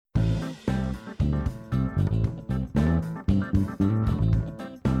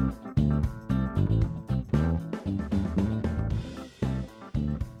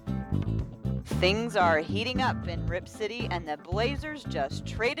Things are heating up in Rip City, and the Blazers just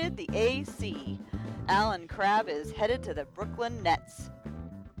traded the AC. Alan Crabb is headed to the Brooklyn Nets.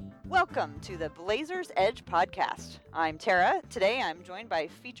 Welcome to the Blazers Edge podcast. I'm Tara. Today I'm joined by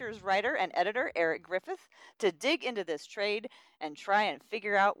features writer and editor Eric Griffith to dig into this trade and try and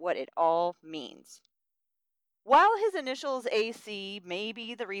figure out what it all means. While his initials AC may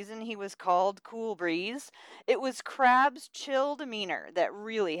be the reason he was called Cool Breeze, it was Crabb's chill demeanor that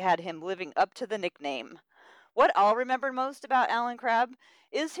really had him living up to the nickname. What I'll remember most about Alan Crabb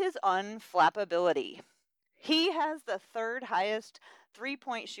is his unflappability. He has the third highest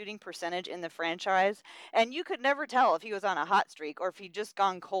three-point shooting percentage in the franchise, and you could never tell if he was on a hot streak or if he'd just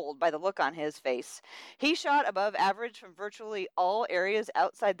gone cold by the look on his face. He shot above average from virtually all areas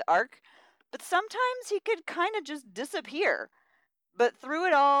outside the arc, but sometimes he could kind of just disappear. But through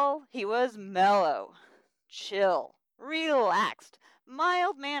it all, he was mellow, chill, relaxed,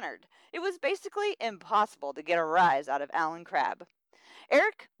 mild-mannered. It was basically impossible to get a rise out of Alan Crabb.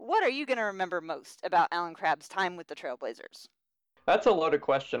 Eric, what are you going to remember most about Alan Crabb's time with the Trailblazers? That's a loaded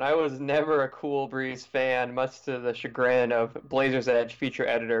question. I was never a Cool Breeze fan, much to the chagrin of Blazers Edge feature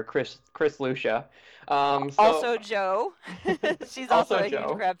editor Chris Lucia. Also Joe. She's also a huge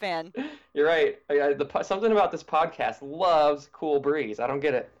Crabb fan. You're right. Something about this podcast loves Cool Breeze. I don't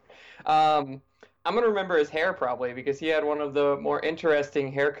get it. I'm going to remember his hair probably because he had one of the more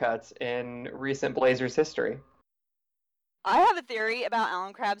interesting haircuts in recent Blazers history. I have a theory about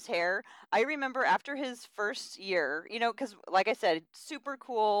Alan Crabb's hair. I remember after his first year, because like I said, super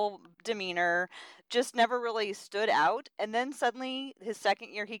cool demeanor, just never really stood out. And then suddenly his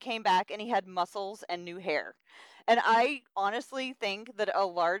second year, he came back and he had muscles and new hair. And I honestly think that a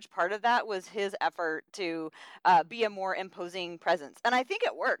large part of that was his effort to be a more imposing presence. And I think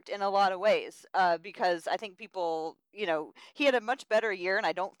it worked in a lot of ways because I think people, he had a much better year, and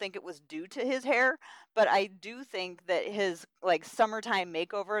I don't think it was due to his hair. But I do think that his summertime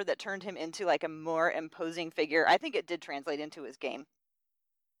makeover that turned him into a more imposing figure, I think it did translate into his game.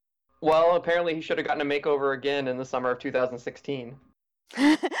 Well, apparently he should have gotten a makeover again in the summer of 2016.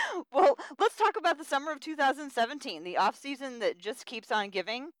 Well, let's talk about the summer of 2017, the offseason that just keeps on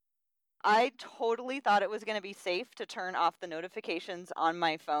giving. I totally thought it was going to be safe to turn off the notifications on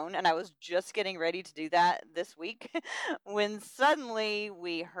my phone, and I was just getting ready to do that this week when suddenly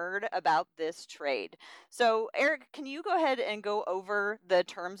we heard about this trade. So, Eric, can you go ahead and go over the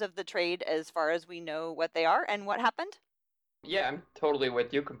terms of the trade as far as we know what they are and what happened? Yeah, I'm totally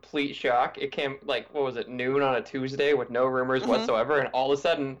with you. Complete shock. It came, noon on a Tuesday with no rumors whatsoever, and all of a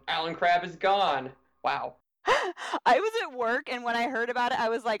sudden, Alan Crabb is gone. Wow. I was at work, and when I heard about it,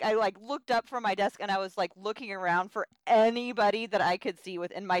 I looked up from my desk, and I was looking around for anybody that I could see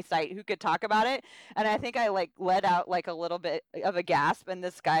within my sight who could talk about it. And I think I let out a little bit of a gasp, and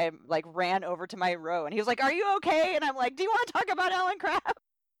this guy ran over to my row, and he was like, "Are you okay?" And I'm like, "Do you want to talk about Alan Crabb?"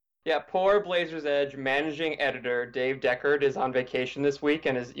 Yeah, poor Blazers Edge managing editor Dave Deckard is on vacation this week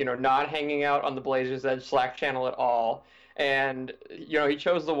and is, not hanging out on the Blazers Edge Slack channel at all. And, he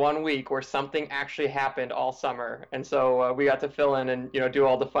chose the 1 week where something actually happened all summer. And so we got to fill in and, do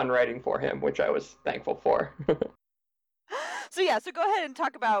all the fun writing for him, which I was thankful for. So go ahead and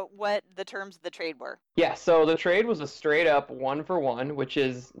talk about what the terms of the trade were. Yeah, so the trade was a straight up 1-for-1, which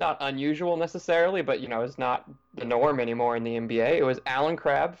is not unusual necessarily, but, is not the norm anymore in the NBA. It was Alan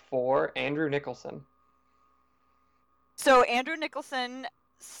Crabb for Andrew Nicholson. So Andrew Nicholson,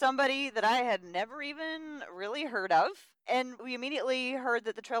 somebody that I had never even really heard of, and we immediately heard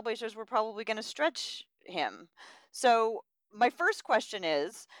that the Trailblazers were probably going to stretch him. So my first question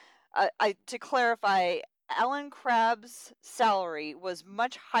is, to clarify, Alan Crabb's salary was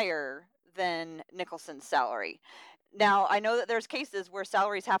much higher than Nicholson's salary. Now, I know that there's cases where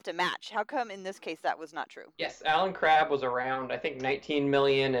salaries have to match. How come in this case that was not true? Yes, Alan Crabb was around, I think, $19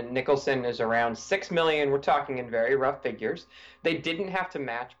 million, and Nicholson is around $6 million. We're talking in very rough figures. They didn't have to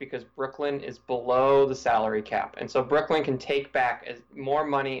match because Brooklyn is below the salary cap, and so Brooklyn can take back more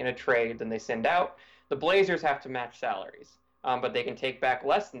money in a trade than they send out. The Blazers have to match salaries, but they can take back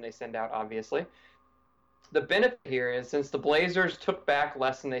less than they send out, obviously. The benefit here is since the Blazers took back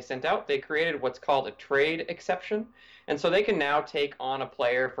less than they sent out, they created what's called a trade exception. And so they can now take on a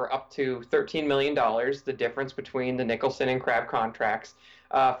player for up to $13 million, the difference between the Nicholson and Crabb contracts,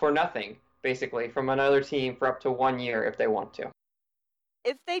 for nothing, basically, from another team for up to 1 year if they want to.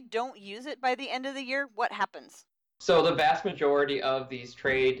 If they don't use it by the end of the year, what happens? So the vast majority of these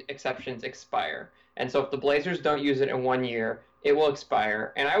trade exceptions expire. And so if the Blazers don't use it in 1 year, it will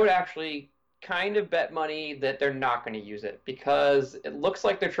expire. And I would actually kind of bet money that they're not going to use it because it looks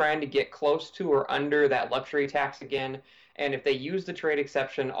like they're trying to get close to or under that luxury tax again. And if they use the trade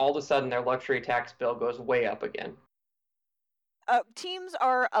exception, all of a sudden their luxury tax bill goes way up again. Teams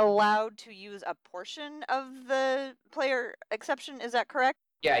are allowed to use a portion of the player exception, is that correct?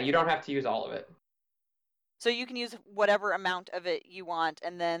 Yeah, you don't have to use all of it. So you can use whatever amount of it you want,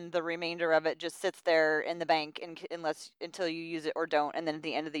 and then the remainder of it just sits there in the bank until you use it or don't, and then at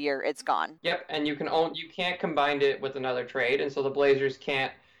the end of the year it's gone. Yep, and you can't combine it with another trade, and so the Blazers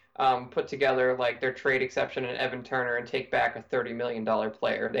can't put together like their trade exception and Evan Turner and take back a $30 million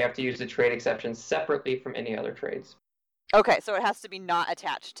player. They have to use the trade exception separately from any other trades. Okay, so it has to be not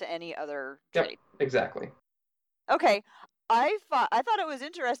attached to any other trade. Yep, exactly. Okay, I thought it was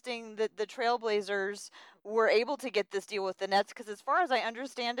interesting that the Trailblazers were able to get this deal with the Nets because, as far as I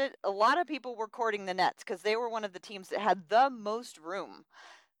understand it, a lot of people were courting the Nets because they were one of the teams that had the most room.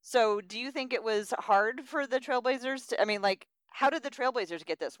 So, do you think it was hard for the Trailblazers to? I mean, like, how did the Trailblazers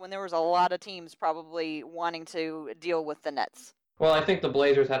get this when there was a lot of teams probably wanting to deal with the Nets? Well, I think the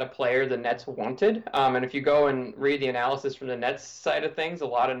Blazers had a player the Nets wanted. And if you go and read the analysis from the Nets side of things, a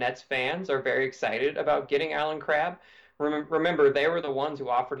lot of Nets fans are very excited about getting Allen Crabbe. Remember, they were the ones who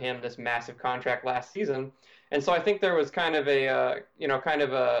offered him this massive contract last season. And so I think there was kind of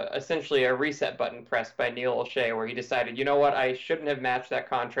essentially a reset button pressed by Neil Olshey where he decided, you know what, I shouldn't have matched that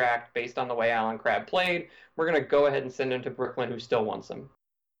contract based on the way Allen Crabbe played. We're going to go ahead and send him to Brooklyn, who still wants him.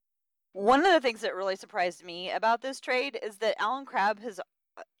 One of the things that really surprised me about this trade is that Allen Crabbe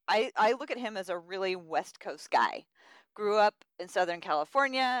I look at him as a really West Coast guy. Grew up in Southern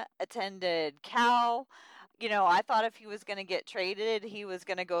California, attended Cal. You know, I thought if he was going to get traded, he was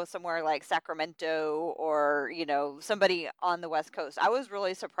going to go somewhere like Sacramento or, you know, somebody on the West Coast. I was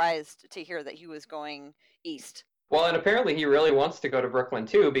really surprised to hear that he was going east. Well, and apparently he really wants to go to Brooklyn,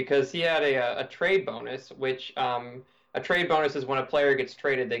 too, because he had a trade bonus, which a trade bonus is when a player gets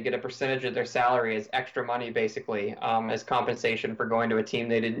traded, they get a percentage of their salary as extra money, basically, as compensation for going to a team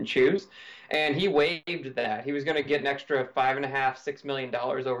they didn't choose. And he waived that. He was going to get an extra $5.5–6 million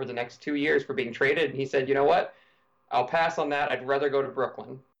over the next 2 years for being traded. And he said, you know what? I'll pass on that. I'd rather go to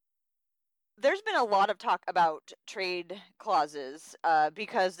Brooklyn. There's been a lot of talk about trade clauses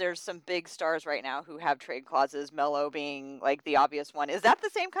because there's some big stars right now who have trade clauses, Melo being like the obvious one. Is that the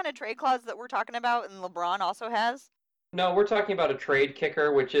same kind of trade clause that we're talking about and LeBron also has? No, we're talking about a trade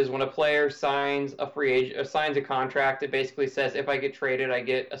kicker, which is when a player signs a contract. It basically says if I get traded, I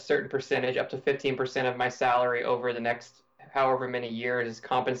get a certain percentage, up to 15% of my salary over the next however many years as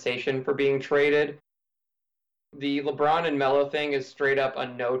compensation for being traded. The LeBron and Melo thing is straight up a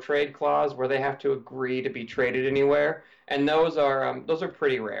no trade clause where they have to agree to be traded anywhere, and those are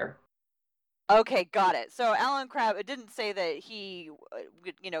pretty rare. Okay, got it. So Allen Crabbe, it didn't say that he,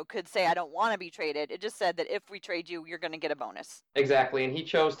 could say I don't want to be traded. It just said that if we trade you, you're going to get a bonus. Exactly, and he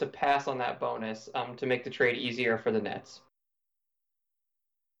chose to pass on that bonus to make the trade easier for the Nets.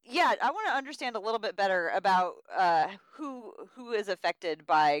 Yeah, I want to understand a little bit better about who is affected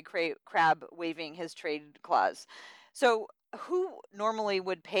by Crabbe waiving his trade clause. So who normally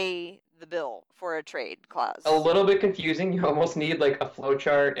would pay the bill for a trade clause? A little bit confusing. You almost need like a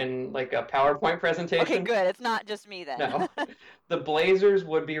flowchart and like a PowerPoint presentation. Okay, good. It's not just me then. No. The Blazers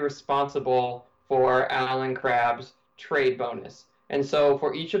would be responsible for Allen Crabbe's trade bonus. And so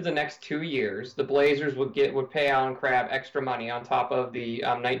for each of the next 2 years, the Blazers would pay Allen Crabbe extra money on top of the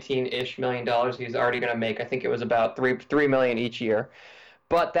 $19-ish million he's already going to make. I think it was about $3 million each year.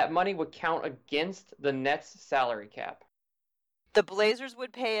 But that money would count against the Nets' salary cap. The Blazers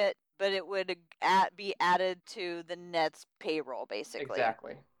would pay it, but it would be added to the Nets' payroll, basically.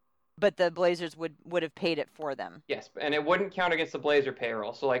 Exactly. But the Blazers would have paid it for them. Yes, and it wouldn't count against the Blazer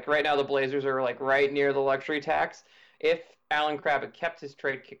payroll. So like right now the Blazers are like right near the luxury tax. If Allen Crabbe had kept his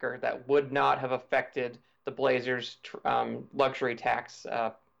trade kicker, that would not have affected the Blazers' luxury tax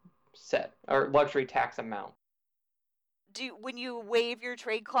set or luxury tax amount. When you waive your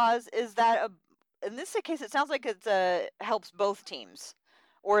trade clause, is that in this case? It sounds like it helps both teams,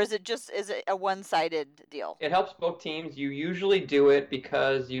 or is it a one-sided deal? It helps both teams. You usually do it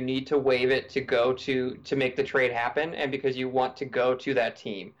because you need to waive it to make the trade happen, and because you want to go to that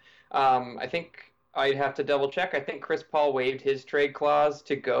team. I think I'd have to double check. I think Chris Paul waived his trade clause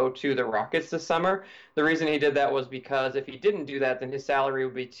to go to the Rockets this summer. The reason he did that was because if he didn't do that, then his salary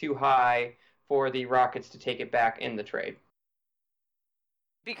would be too high for the Rockets to take it back in the trade.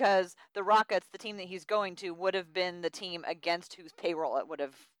 Because the Rockets, the team that he's going to, would have been the team against whose payroll it would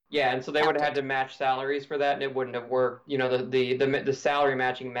have. Yeah, and so they would have had to match salaries for that, and it wouldn't have worked. You know, the salary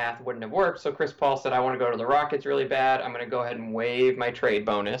matching math wouldn't have worked. So Chris Paul said, I want to go to the Rockets really bad. I'm going to go ahead and waive my trade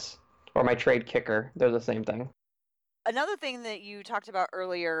bonus. or my trade kicker. They're the same thing. Another thing that you talked about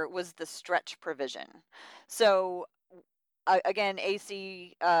earlier was the stretch provision. So again,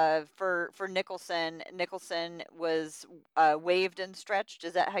 AC for Nicholson. Nicholson was waived and stretched.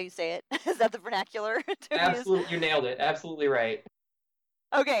 Is that how you say it? Is that the vernacular to use? Absolutely, you nailed it. Absolutely right.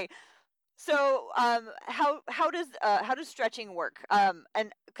 Okay, so how does stretching work?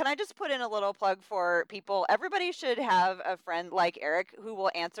 And can I just put in a little plug for people? Everybody should have a friend like Eric who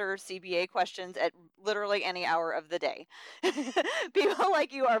will answer CBA questions at literally any hour of the day. People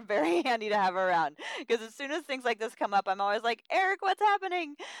like you are very handy to have around because as soon as things like this come up, I'm always like, Eric, what's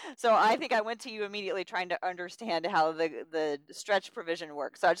happening? So I think I went to you immediately trying to understand how the stretch provision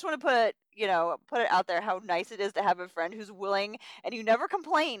works. So I just want to put it out there how nice it is to have a friend who's willing, and you never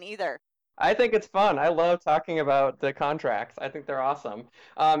complain either. I think it's fun. I love talking about the contracts. I think they're awesome.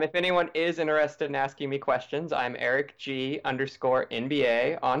 If anyone is interested in asking me questions, I'm Eric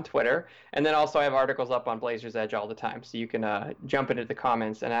G_NBA on Twitter. And then also I have articles up on Blazers Edge all the time. So you can jump into the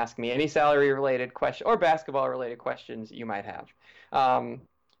comments and ask me any salary related question or basketball related questions you might have.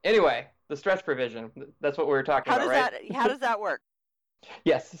 Anyway, the stretch provision. That's what we were talking about, right? How does that work?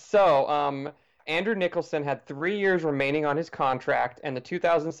 Yes. So Andrew Nicholson had 3 years remaining on his contract, and the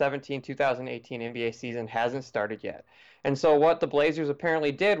 2017-2018 NBA season hasn't started yet. And so what the Blazers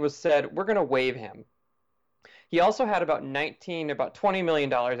apparently did was said, we're going to waive him. He also had about $20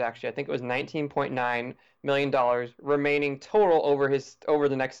 million, actually. I think it was $19.9 million remaining total over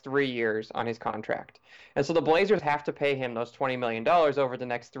the next 3 years on his contract. And so the Blazers have to pay him those $20 million over the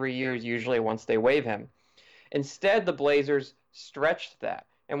next 3 years, usually once they waive him. Instead, the Blazers stretched that.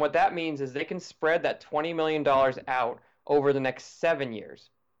 And what that means is they can spread that $20 million out over the next 7 years.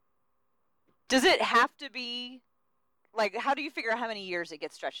 Does it have to be, like, how do you figure out how many years it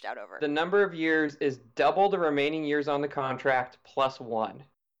gets stretched out over? The number of years is double the remaining years on the contract plus 1.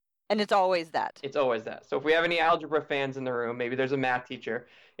 And it's always that? It's always that. So if we have any algebra fans in the room, maybe there's a math teacher,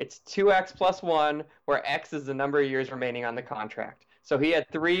 it's 2x plus 1, where x is the number of years remaining on the contract. So he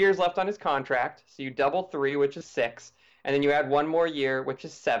had 3 years left on his contract, so you double 3, which is 6. And then you add 1 more year, which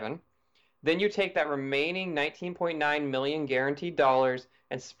is 7. Then you take that remaining $19.9 million guaranteed dollars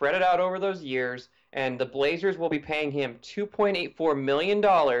and spread it out over those years, and the Blazers will be paying him $2.84 million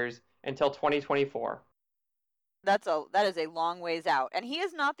until 2024. That is a long ways out. And he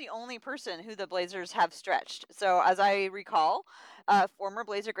is not the only person who the Blazers have stretched. So as I recall, former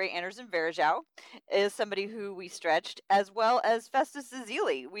Blazer great Anderson Varejao is somebody who we stretched, as well as Festus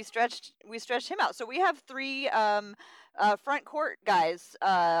Ezeli. We stretched him out. So we have 3 front court guys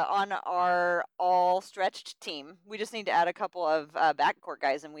on our all stretched team. We just need to add a couple of back court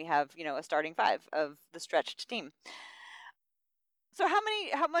guys, and we have a starting 5 of the stretched team. So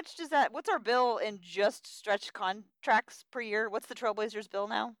how much does that, what's our bill in just stretched contracts per year? What's the Trailblazers bill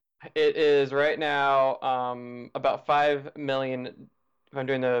now? It is right now about $5 million. If I'm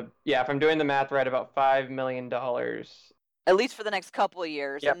doing the math right, about $5 million. At least for the next couple of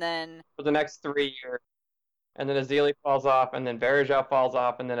years. Yep. And then for the next 3 years. And then Ezeli falls off, and then Varejao falls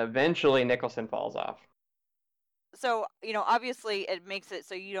off, and then eventually Nicholson falls off. So, obviously it makes it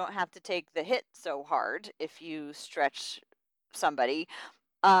so you don't have to take the hit so hard if you stretch somebody.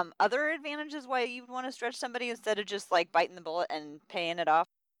 Other advantages why you would want to stretch somebody instead of just like biting the bullet and paying it off?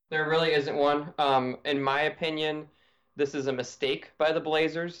 There really isn't one. In my opinion, this is a mistake by the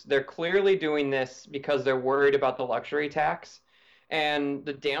Blazers. They're clearly doing this because they're worried about the luxury tax. And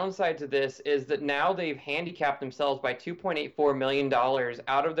the downside to this is that now they've handicapped themselves by $2.84 million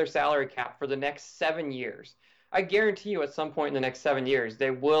out of their salary cap for the next 7 years. I guarantee you at some point in the next 7 years,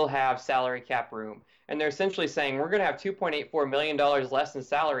 they will have salary cap room. And they're essentially saying, we're going to have $2.84 million less in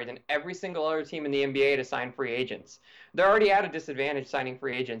salary than every single other team in the NBA to sign free agents. They're already at a disadvantage signing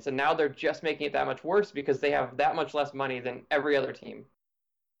free agents, and now they're just making it that much worse because they have that much less money than every other team.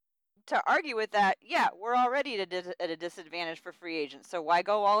 To argue with that, yeah, we're already at a disadvantage for free agents, so why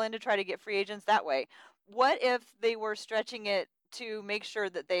go all in to try to get free agents that way? What if they were stretching it to make sure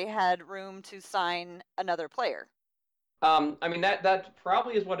that they had room to sign another player? That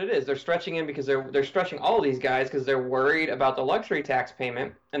probably is what it is. They're stretching in because they're stretching all of these guys because they're worried about the luxury tax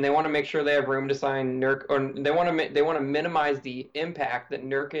payment, and they want to make sure they have room to sign Nurk, or they want to minimize the impact that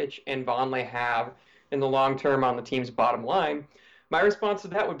Nurkic and Vonleh have in the long term on the team's bottom line. My response to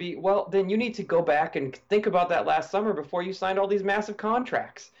that would be, well, then you need to go back and think about that last summer before you signed all these massive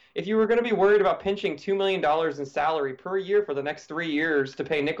contracts. If you were going to be worried about pinching $2 million in salary per year for the next 3 years to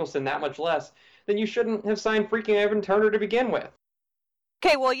pay Nicholson that much less, then you shouldn't have signed freaking Evan Turner to begin with.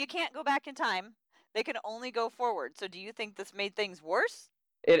 Okay, well, you can't go back in time. They can only go forward. So do you think this made things worse?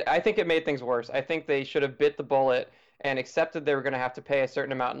 I think it made things worse. I think they should have bit the bullet and accepted they were going to have to pay a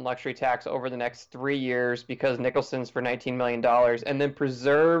certain amount in luxury tax over the next 3 years because Nicholson's for $19 million, and then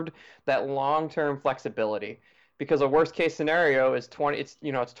preserved that long-term flexibility. Because a worst case scenario is it's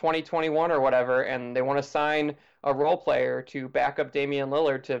 2021 or whatever, and they want to sign a role player to back up Damian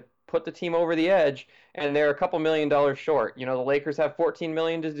Lillard to put the team over the edge, and they're a couple $1 million short. The Lakers have 14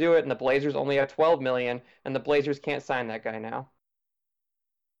 million to do it, and the Blazers only have 12 million, and the Blazers can't sign that guy now.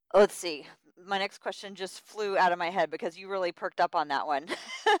 Let's see. My next question just flew out of my head because you really perked up on that one.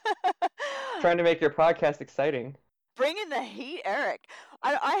 Trying to make your podcast exciting. Bring in the heat, Eric.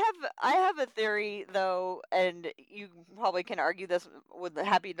 I have a theory though, and you probably can argue this.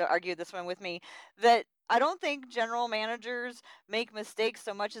 Happy to argue this one with me. That I don't think general managers make mistakes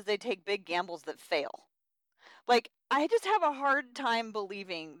so much as they take big gambles that fail. Like, I just have a hard time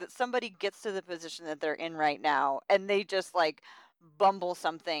believing that somebody gets to the position that they're in right now and they just like bumble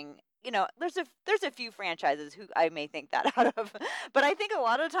something. There's a few franchises who I may think that out of, but I think a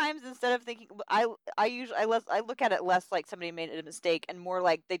lot of times instead of thinking, I look at it less like somebody made a mistake and more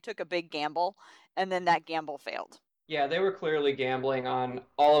like they took a big gamble and then that gamble failed. Yeah, they were clearly gambling on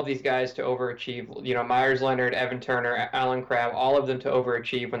all of these guys to overachieve. Meyers Leonard, Evan Turner, Allen Crabbe, all of them to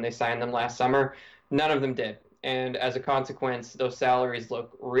overachieve when they signed them last summer. None of them did. And as a consequence, those salaries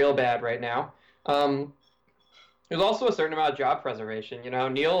look real bad right now. There's also a certain amount of job preservation.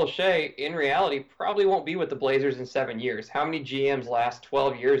 Neil Olshey, in reality, probably won't be with the Blazers in 7 years. How many GMs last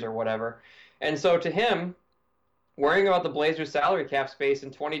 12 years or whatever? And so to him, worrying about the Blazers' salary cap space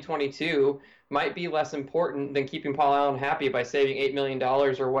in 2022 might be less important than keeping Paul Allen happy by saving $8 million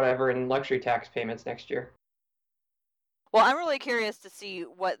or whatever in luxury tax payments next year. Well, I'm really curious to see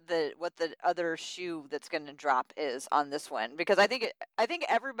what the other shoe that's going to drop is on this one, because I think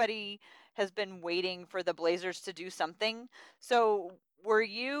everybody has been waiting for the Blazers to do something. So, were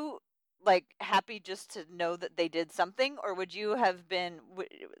you like happy just to know that they did something, or would you have been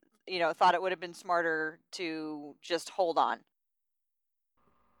thought it would have been smarter to just hold on?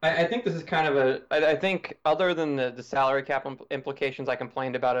 I think this is kind of I think other than the salary cap implications I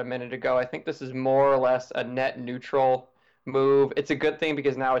complained about a minute ago, I think this is more or less a net neutral move. It's a good thing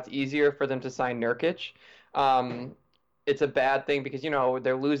because now it's easier for them to sign Nurkic. It's a bad thing because,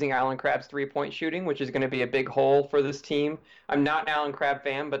 they're losing Allen Crabbe's three-point shooting, which is going to be a big hole for this team. I'm not an Allen Crabbe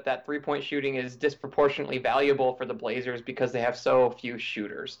fan, but that three-point shooting is disproportionately valuable for the Blazers because they have so few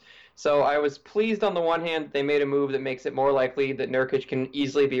shooters. So I was pleased on the one hand they made a move that makes it more likely that Nurkic can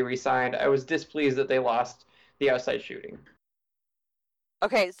easily be re-signed. I was displeased that they lost the outside shooting.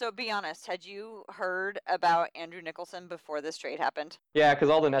 Okay, so be honest. Had you heard about Andrew Nicholson before this trade happened? Yeah,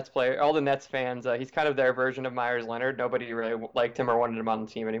 because all the Nets fans, he's kind of their version of Meyers Leonard. Nobody really liked him or wanted him on the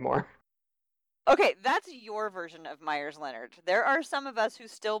team anymore. Okay, that's your version of Meyers Leonard. There are some of us who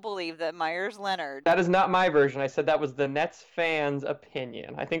still believe that Meyers Leonard... That is not my version. I said that was the Nets fans'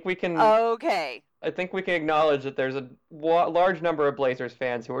 opinion. I think we can... Okay. I think we can acknowledge that there's a large number of Blazers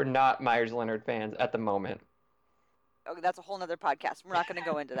fans who are not Meyers Leonard fans at the moment. Okay, that's a whole nother podcast. We're not going to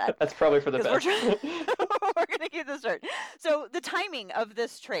go into that. That's probably for the best. We're going to keep this short. So the timing of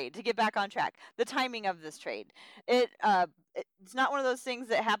this trade, to get back on track, the timing of this trade, it's not one of those things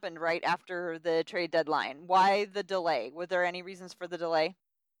that happened right after the trade deadline. Why the delay? Were there any reasons for the delay?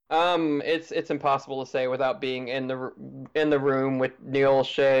 It's impossible to say without being in the room with Neil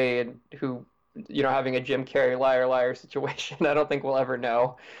Olshey, and who, having a Jim Carrey liar situation. I don't think we'll ever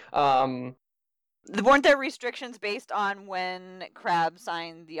know. Weren't there restrictions based on when Crabbe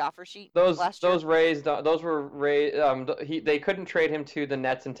signed the offer sheet last year? Those were raised. They couldn't trade him to the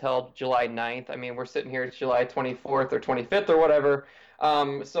Nets until July 9th. I mean, we're sitting here, it's July 24th or 25th or whatever.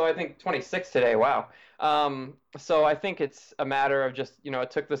 So I think 26th today. Wow. So I think it's a matter of just,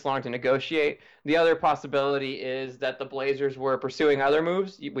 it took this long to negotiate. The other possibility is that the Blazers were pursuing other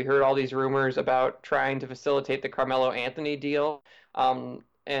moves. We heard all these rumors about trying to facilitate the Carmelo Anthony deal.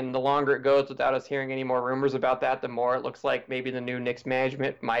 And the longer it goes without us hearing any more rumors about that, the more it looks like maybe the new Knicks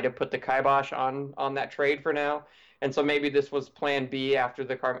management might have put the kibosh on that trade for now. And so maybe this was plan B after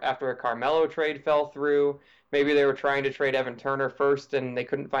a Carmelo trade fell through. Maybe they were trying to trade Evan Turner first and they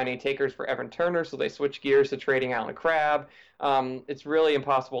couldn't find any takers for Evan Turner, so they switched gears to trading Allen Crabbe. It's really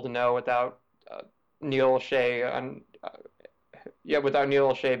impossible to know without Neil Olshey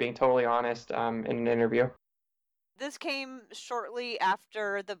being totally honest in an interview. This came shortly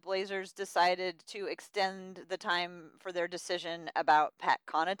after the Blazers decided to extend the time for their decision about Pat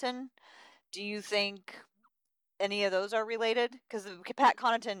Connaughton. Do you think any of those are related? Because Pat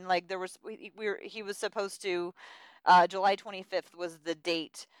Connaughton, he was supposed to, July 25th was the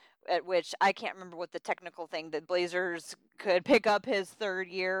date at which I can't remember what the technical thing that Blazers could pick up his third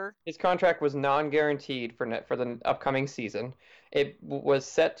year. His contract was non-guaranteed for the upcoming season. It was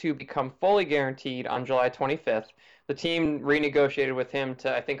set to become fully guaranteed on July 25th. The team renegotiated with him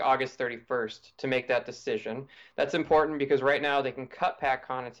to, I think, August 31st to make that decision. That's important because right now they can cut Pat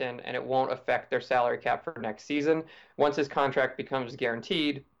Connaughton and it won't affect their salary cap for next season. Once his contract becomes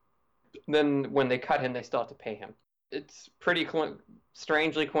guaranteed, then when they cut him, they still have to pay him. It's pretty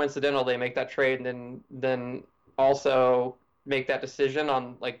strangely coincidental they make that trade and then also make that decision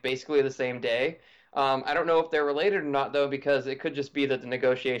on like basically the same day. I don't know if they're related or not though, because it could just be that the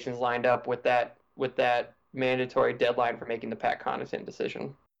negotiations lined up with that mandatory deadline for making the Pat Connaughton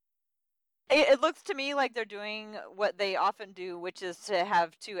decision. It looks to me like they're doing what they often do, which is to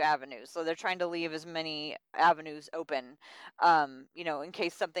have two avenues. So they're trying to leave as many avenues open, in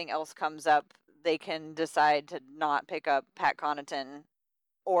case something else comes up, they can decide to not pick up Pat Connaughton.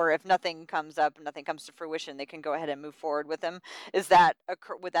 Or if nothing comes up, nothing comes to fruition, they can go ahead and move forward with him.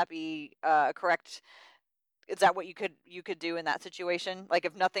 Would that be correct? Is that what you could do in that situation? Like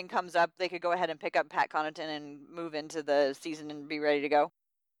if nothing comes up, they could go ahead and pick up Pat Connaughton and move into the season and be ready to go?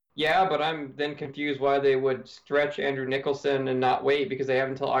 Yeah, but I'm then confused why they would stretch Andrew Nicholson and not wait because they have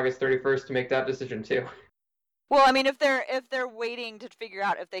until August 31st to make that decision too. Well, I mean, if they're waiting to figure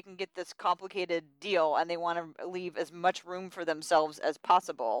out if they can get this complicated deal and they want to leave as much room for themselves as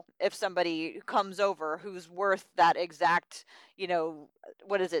possible, if somebody comes over who's worth that exact,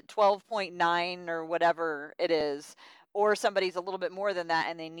 what is it, 12.9 or whatever it is, or somebody's a little bit more than that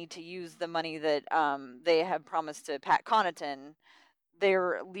and they need to use the money that they have promised to Pat Connaughton,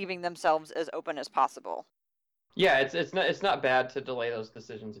 they're leaving themselves as open as possible. Yeah, it's not bad to delay those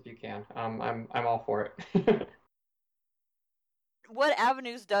decisions if you can. I'm all for it. What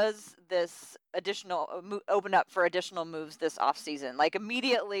avenues does this open up for additional moves this offseason? Like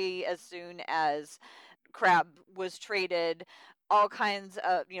immediately as soon as Crabbe was traded, all kinds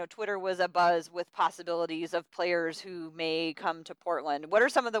of, Twitter was abuzz with possibilities of players who may come to Portland. What are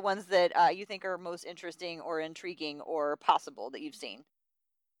some of the ones that you think are most interesting or intriguing or possible that you've seen?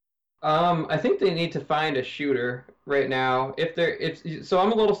 I think they need to find a shooter right now. So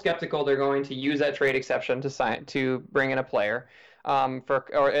I'm a little skeptical they're going to use that trade exception to bring in a player. Or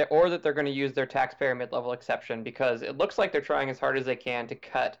that they're going to use their taxpayer mid-level exception because it looks like they're trying as hard as they can to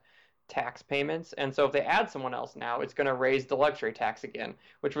cut tax payments. And so if they add someone else now, it's going to raise the luxury tax again,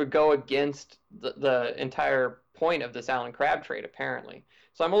 which would go against the entire point of this Allen Crabbe trade, apparently.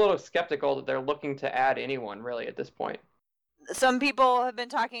 So I'm a little skeptical that they're looking to add anyone really at this point. Some people have been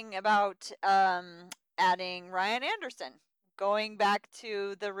talking about adding Ryan Anderson. Going back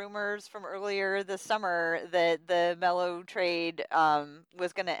to the rumors from earlier this summer that the Melo trade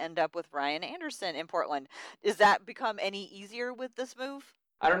was going to end up with Ryan Anderson in Portland. Does that become any easier with this move?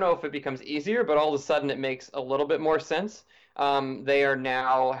 I don't know if it becomes easier, but all of a sudden it makes a little bit more sense. They are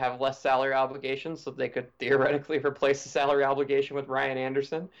now have less salary obligations, so they could theoretically replace the salary obligation with Ryan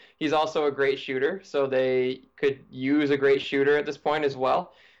Anderson. He's also a great shooter, so they could use a great shooter at this point as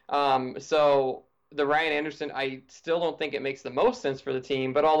well. So the Ryan Anderson, I still don't think it makes the most sense for the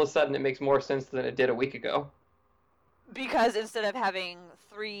team, but all of a sudden it makes more sense than it did a week ago. Because instead of having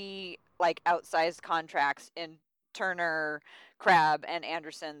three outsized contracts in Turner, Crabbe, and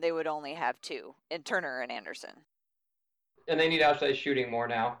Anderson, they would only have two in Turner and Anderson. And they need outside shooting more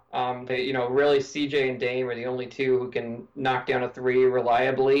now. Really CJ and Dame are the only two who can knock down a three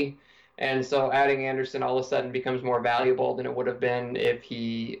reliably. And so adding Anderson all of a sudden becomes more valuable than it would have been if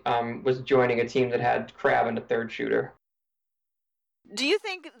he was joining a team that had Crabbe and a third shooter. Do you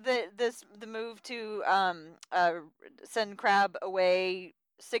think that the move to send Crabbe away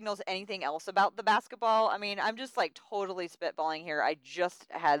signals anything else about the basketball? I mean, I'm just totally spitballing here. I just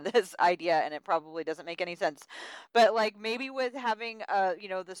had this idea and it probably doesn't make any sense. But maybe with having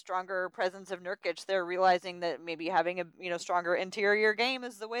the stronger presence of Nurkic, they're realizing that maybe having a stronger interior game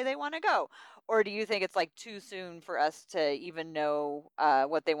is the way they want to go. Or do you think it's too soon for us to even know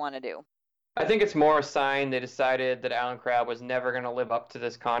what they want to do? I think it's more a sign they decided that Allen Crabbe was never going to live up to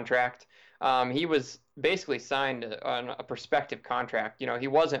this contract. He was basically signed on a prospective contract. He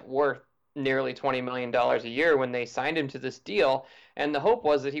wasn't worth nearly $20 million a year when they signed him to this deal, and the hope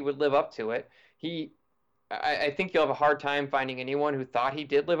was that he would live up to it. I think you'll have a hard time finding anyone who thought he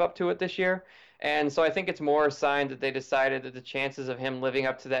did live up to it this year, and so I think it's more a sign that they decided that the chances of him living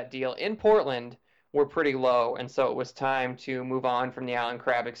up to that deal in Portland were pretty low, and so it was time to move on from the Allen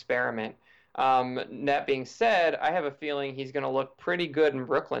Crabbe experiment. That being said, I have a feeling he's going to look pretty good in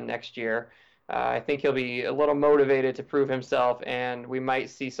Brooklyn next year. I think he'll be a little motivated to prove himself, and we might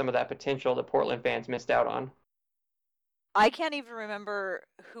see some of that potential that Portland fans missed out on. I can't even remember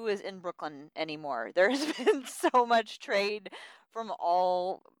who is in Brooklyn anymore. There has been so much trade from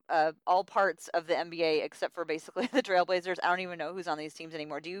all parts of the NBA except for basically the Trailblazers. I don't even know who's on these teams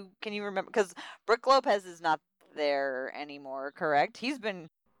anymore. Can you remember? Because Brook Lopez is not there anymore, correct? He's been.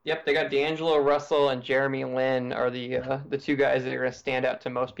 Yep, they got D'Angelo Russell and Jeremy Lin are the two guys that are going to stand out to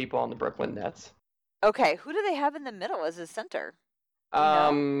most people on the Brooklyn Nets. Okay, who do they have in the middle as a center? Do you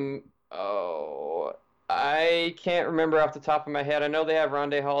know? Oh, I can't remember off the top of my head. I know they have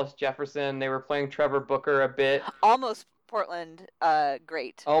Rondae Hollis Jefferson. They were playing Trevor Booker a bit. Almost Portland,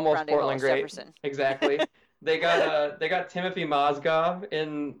 great. Almost Rondae Portland Hollis great. Jefferson. Exactly. They got Timothy Mozgov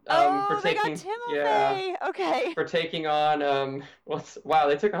in for They got taking Timothy. Okay. for taking on wow,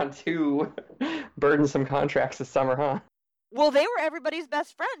 they took on two burdensome contracts this summer, huh? Well, they were everybody's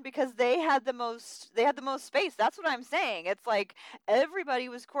best friend because they had the most space. That's what I'm saying. It's like everybody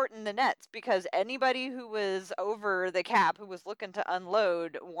was courting the Nets because anybody who was over the cap who was looking to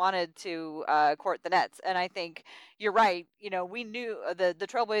unload wanted to court the Nets. And I think you're right. We knew the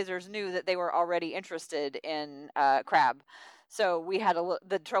Trailblazers knew that they were already interested in Crabbe. So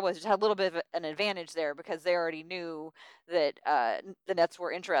the Trailblazers had a little bit of an advantage there because they already knew that the Nets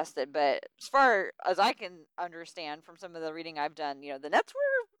were interested. But as far as I can understand from some of the reading I've done, the Nets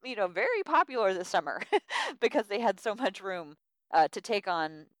were, very popular this summer because they had so much room to take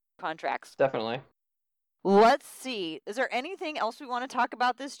on contracts. Definitely. Let's see. Is there anything else we want to talk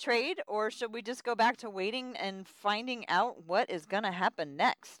about this trade, or should we just go back to waiting and finding out what is going to happen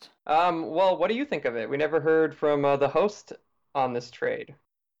next? Well, what do you think of it? We never heard from the host on this trade.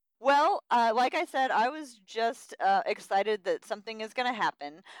 Well, like I said, I was just excited that something is going to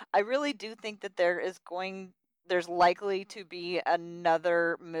happen. I really do think that there's likely to be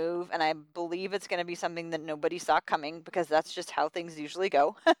another move, and I believe it's going to be something that nobody saw coming because that's just how things usually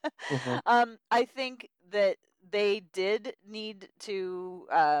go. I think that they did need to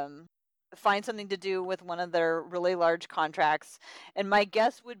find something to do with one of their really large contracts, and my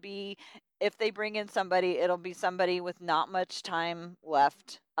guess would be if they bring in somebody, it'll be somebody with not much time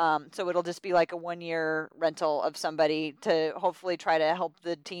left. So it'll just be like a 1-year rental of somebody to hopefully try to help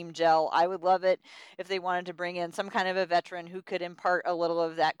the team gel. I would love it if they wanted to bring in some kind of a veteran who could impart a little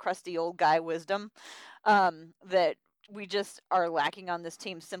of that crusty old guy wisdom that we just are lacking on this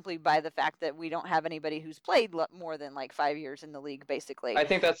team simply by the fact that we don't have anybody who's played more than like 5 years in the league, basically. I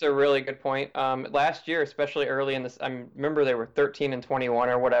think that's a really good point. Last year, especially early in this, I remember they were 13-21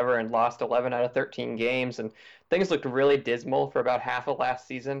 or whatever and lost 11 out of 13 games, and things looked really dismal for about half of last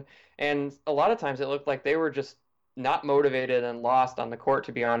season. And a lot of times it looked like they were just not motivated and lost on the court,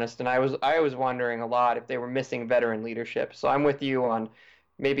 to be honest. And I was wondering a lot if they were missing veteran leadership. So I'm with you on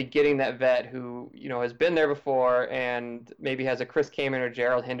maybe getting that vet who has been there before and maybe has a Chris Kaman or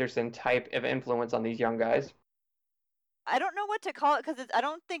Gerald Henderson type of influence on these young guys. I don't know what to call it because I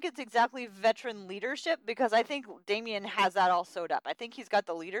don't think it's exactly veteran leadership because I think Damian has that all sewed up. I think he's got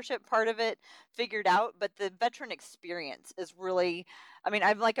the leadership part of it figured out, but the veteran experience is really,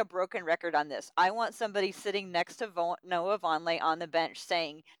 I'm like a broken record on this. I want somebody sitting next to Noah Vonleh on the bench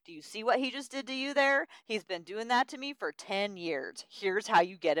saying, do you see what he just did to you there? He's been doing that to me for 10 years. Here's how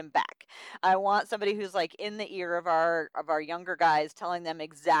you get him back. I want somebody who's like in the ear of our younger guys telling them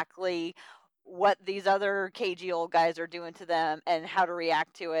exactly what these other cagey old guys are doing to them and how to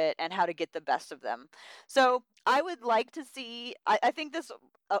react to it and how to get the best of them. So I would like to see, I think this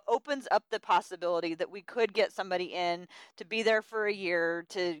opens up the possibility that we could get somebody in to be there for a year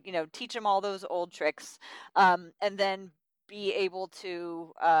to, teach them all those old tricks and then be able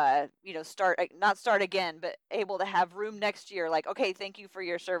to, not start again, but able to have room next year. Like, okay, thank you for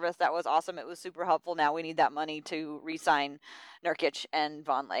your service. That was awesome. It was super helpful. Now we need that money to re-sign Nurkic and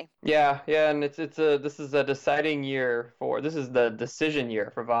Vonleh. Yeah, and this is a deciding year this is the decision year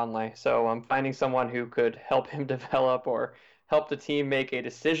for Vonleh. So finding someone who could help him develop or help the team make a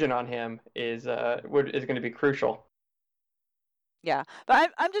decision on him is going to be crucial. Yeah,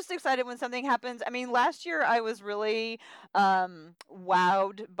 but I'm just excited when something happens. Last year I was really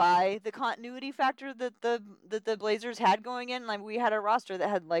wowed by the continuity factor that the Blazers had going in. Like we had a roster that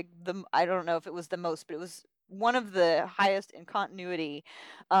had like I don't know if it was the most, but it was one of the highest in continuity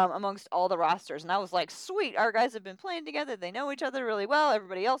amongst all the rosters. And I was like, sweet, our guys have been playing together. They know each other really well.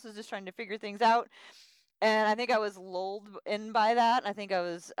 Everybody else is just trying to figure things out. And I think I was lulled in by that. I think I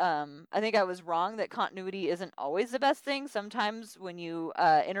was wrong that continuity isn't always the best thing. Sometimes when you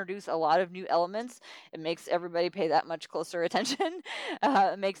introduce a lot of new elements, it makes everybody pay that much closer attention.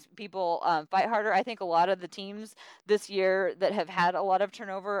 It makes people fight harder. I think a lot of the teams this year that have had a lot of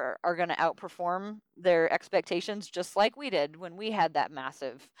turnover are going to outperform their expectations, just like we did when we had that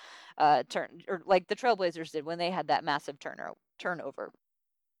massive turn, or like the Trailblazers did when they had that massive turnover.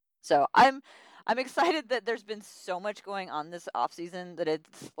 So I'm excited that there's been so much going on this offseason that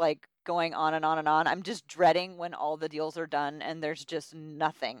it's like going on and on and on. I'm just dreading when all the deals are done and there's just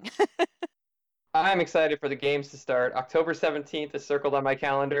nothing. I'm excited for the games to start. October 17th is circled on my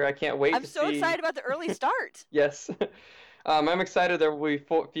calendar. I can't wait I'm so excited about the early start. Yes. I'm excited there will be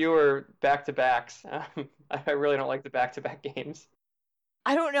fewer back-to-backs. I really don't like the back-to-back games.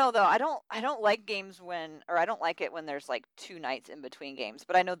 I don't know though. I don't like games or I don't like it when there's like 2 nights in between games.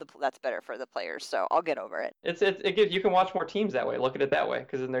 But I know that's better for the players, so I'll get over it. It gives, you can watch more teams that way. Look at it that way,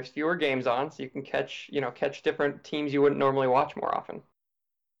 because then there's fewer games on, so you can catch different teams you wouldn't normally watch more often.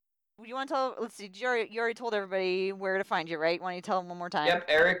 You want to tell? Let's see. You already told everybody where to find you, right? Why don't you tell them one more time? Yep,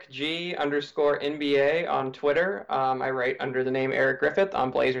 EricG_NBA on Twitter. I write under the name Eric Griffith on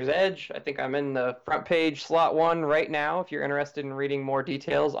Blazers Edge. I think I'm in the front page slot 1 right now if you're interested in reading more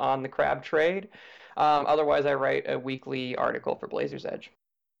details on the Crabbe trade. Otherwise, I write a weekly article for Blazers Edge.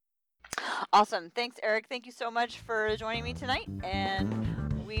 Awesome. Thanks, Eric. Thank you so much for joining me tonight,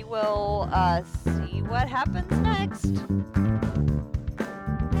 and we will see what happens next.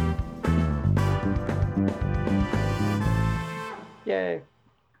 Yay.